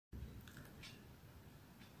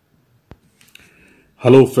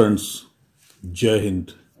Hello friends, Jai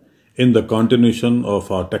Hind. In the continuation of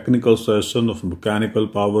our technical session of mechanical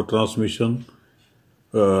power transmission,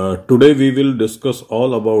 today we will discuss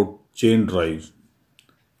all about chain drive.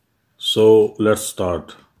 So let's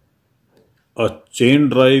start. A chain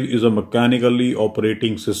drive is a mechanically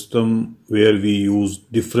operating system where we use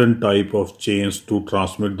different type of chains to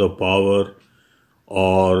transmit the power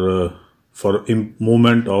or for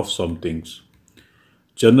movement of some things.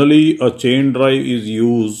 Generally, a chain drive is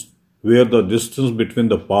used where the distance between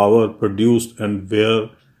the power produced and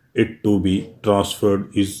where it to be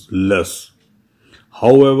transferred is less.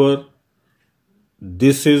 However,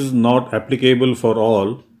 this is not applicable for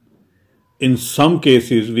all. In some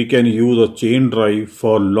cases, we can use a chain drive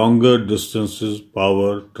for longer distances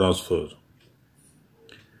power transfer.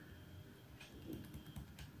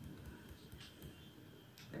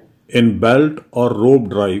 In belt or rope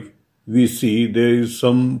drive, we see there is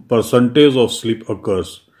some percentage of slip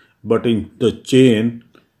occurs, but in the chain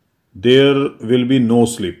there will be no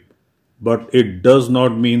slip. But it does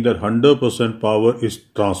not mean that 100% power is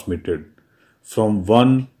transmitted from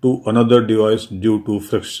one to another device due to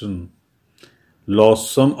friction loss.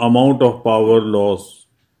 Some amount of power loss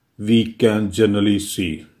we can generally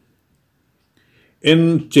see.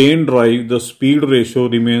 In chain drive, the speed ratio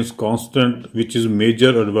remains constant, which is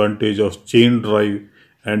major advantage of chain drive,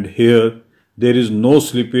 and here there is no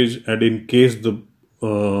slippage, and in case the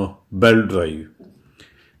belt drive,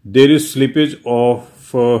 there is slippage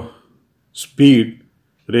of speed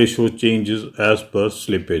ratio changes as per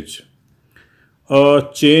slippage. A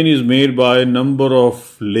chain is made by a number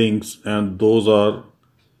of links and those are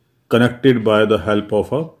connected by the help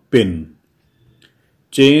of a pin.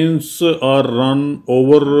 Chains are run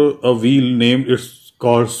over a wheel named it's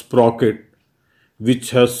called sprocket,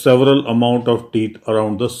 which has several amount of teeth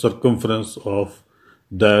around the circumference of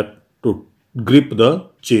that to grip the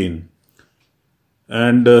chain.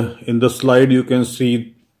 And in the slide you can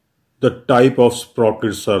see the type of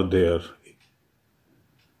sprockets are there.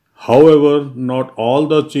 However, not all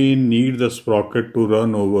the chain need the sprocket to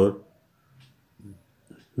run over.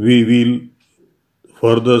 We will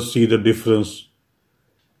further see the difference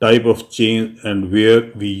type of chain and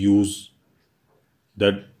where we use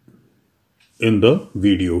that in the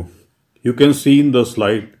video. You can see in the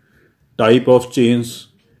slide type of chains.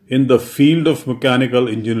 In the field of mechanical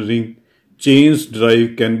engineering, chains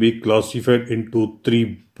drive can be classified into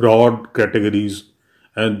three broad categories,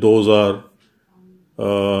 and those are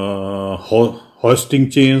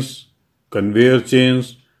hoisting chains, conveyor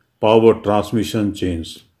chains, power transmission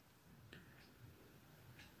chains.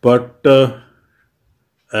 But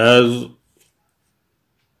as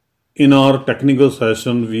in our technical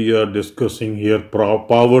session we are discussing here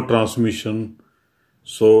power transmission,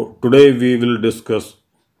 so today we will discuss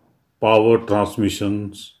power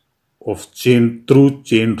transmissions of chain through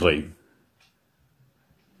chain drive.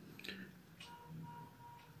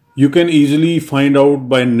 You can easily find out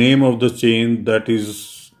by name of the chain that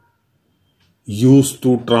is used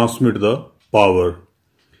to transmit the power.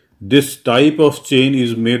 This type of chain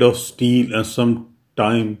is made of steel and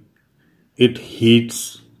sometimes it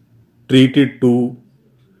heats treated to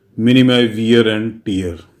minimize wear and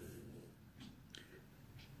tear.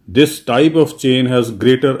 This type of chain has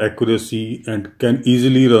greater accuracy and can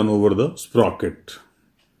easily run over the sprocket.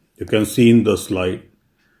 You can see in the slide.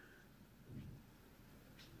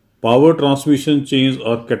 Power transmission chains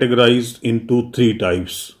are categorized into three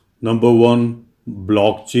types. Number one,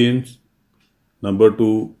 block chains. Number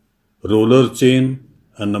two, roller chain.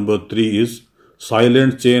 And number three is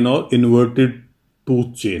silent chain or inverted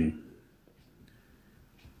tooth chain.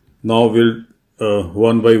 Now we'll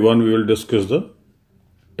one by one we will discuss the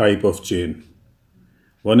type of chain.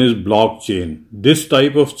 One is block chain. This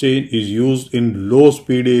type of chain is used in low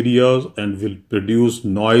speed areas and will produce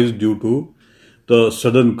noise due to the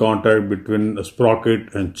sudden contact between a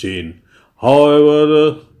sprocket and chain.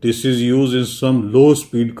 However, this is used in some low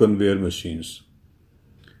speed conveyor machines.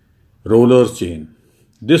 Roller chain.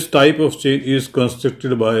 This type of chain is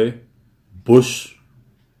constructed by bush,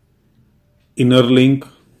 inner link,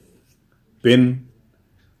 pin,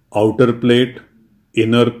 outer plate,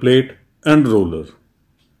 inner plate and roller.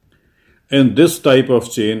 In this type of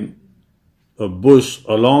chain, a bush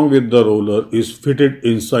along with the roller is fitted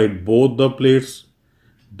inside both the plates.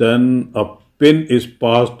 Then a pin is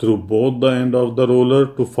passed through both the end of the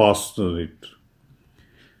roller to fasten it.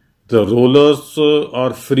 The rollers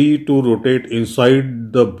are free to rotate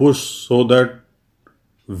inside the bush so that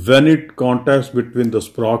when it contacts between the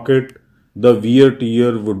sprocket, the wear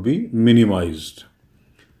tear would be minimized.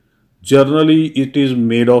 Generally, it is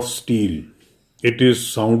made of steel. It is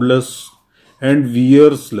soundless and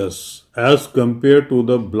wears less as compared to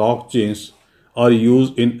the block chains are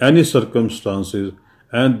used in any circumstances,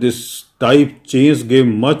 and this type chains give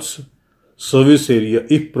much service area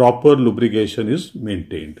if proper lubrication is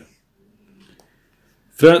maintained.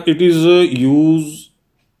 Friends, it is used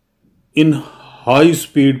in high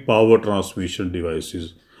speed power transmission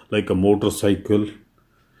devices like a motorcycle,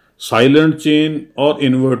 silent chain or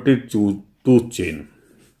inverted tooth chain.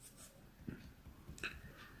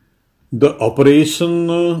 The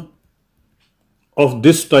operation of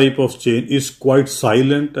this type of chain is quite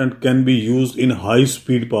silent and can be used in high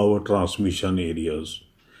speed power transmission areas.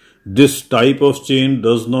 This type of chain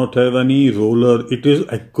does not have any roller. It is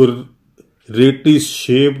accurately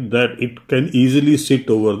shaped that it can easily sit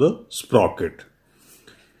over the sprocket.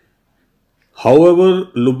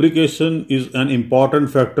 However, lubrication is an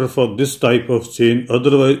important factor for this type of chain,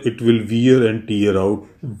 otherwise it will wear and tear out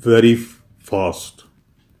very fast.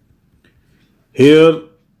 Here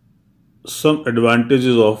some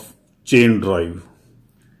advantages of chain drive.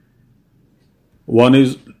 One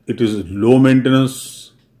is it is low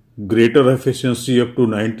maintenance, greater efficiency up to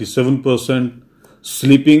 97%,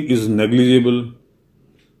 slipping is negligible.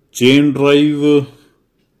 Chain drive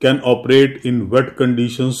can operate in wet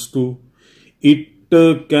conditions too. It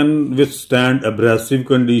can withstand abrasive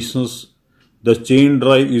conditions. The chain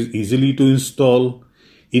drive is easily to install.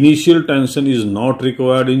 Initial tension is not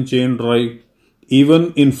required in chain drive.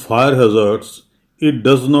 Even in fire hazards, it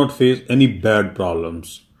does not face any bad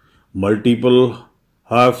problems. Multiple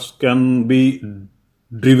halves can be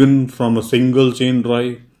driven from a single chain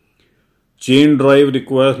drive. Chain drive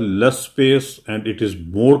requires less space and it is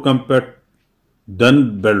more compact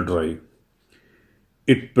than belt drive.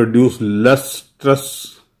 It produces less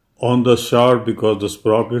stress on the shaft because the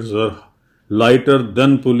sprockets are lighter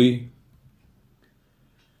than pulley.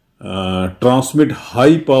 Transmit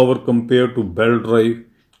high power compared to belt drive.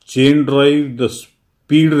 Chain drive, the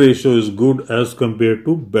speed ratio is good as compared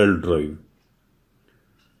to belt drive.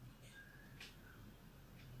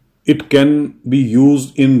 It can be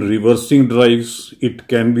used in reversing drives. It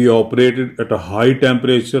can be operated at a high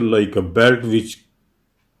temperature like a belt, which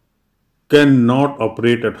cannot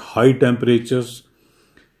operate at high temperatures.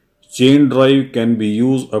 Chain drive can be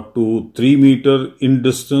used up to 3 meters in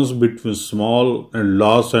distance between small and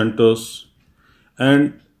large centers,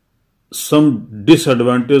 and some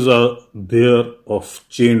disadvantages are there of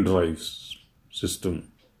chain drive system.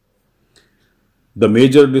 The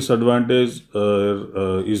major disadvantage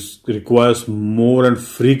requires more and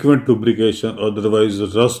frequent lubrication, otherwise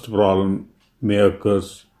rust problem may occur.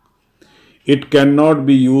 It cannot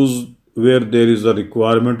be used where there is a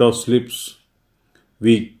requirement of slips.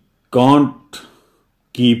 We can't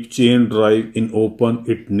keep chain drive in open.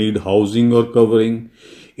 It need housing or covering.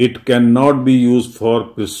 It cannot be used for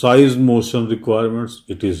precise motion requirements.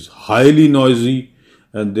 It is highly noisy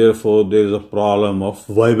and therefore there is a problem of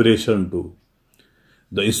vibration too.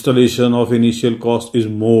 The installation of initial cost is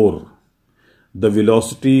more. The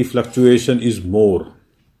velocity fluctuation is more.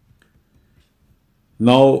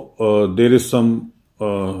 Now there is some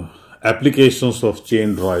applications of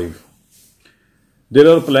chain drive. There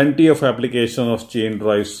are plenty of applications of chain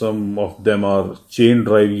drive. Some of them are chain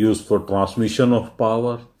drive used for transmission of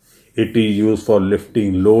power. It is used for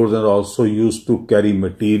lifting loads and also used to carry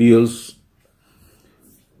materials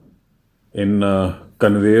in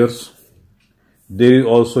conveyors. They is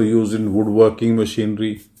also used in woodworking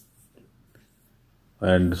machinery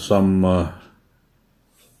and some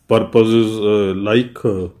purposes like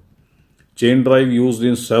chain drive used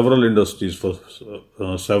in several industries for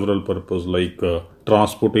several purposes like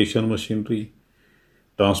transportation machinery,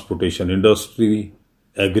 transportation industry,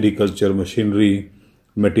 agriculture machinery,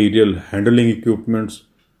 material handling equipments,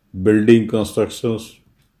 building constructions.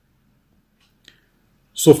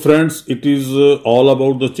 So friends, it is all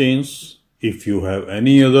about the chains. If you have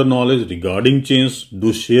any other knowledge regarding chains,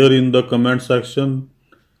 do share in the comment section.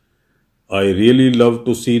 I really love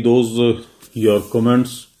to see those your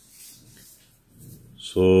comments.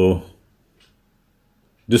 So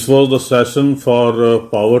this was the session for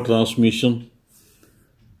power transmission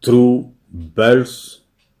through belts,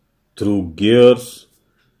 through gears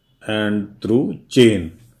and through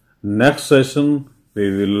chain. Next session we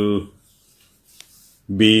will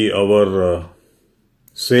be our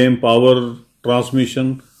same power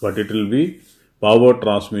transmission, but it will be power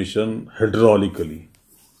transmission hydraulically.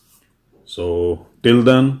 So till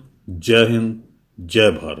then, Jai Hind,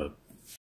 Jai Bharat.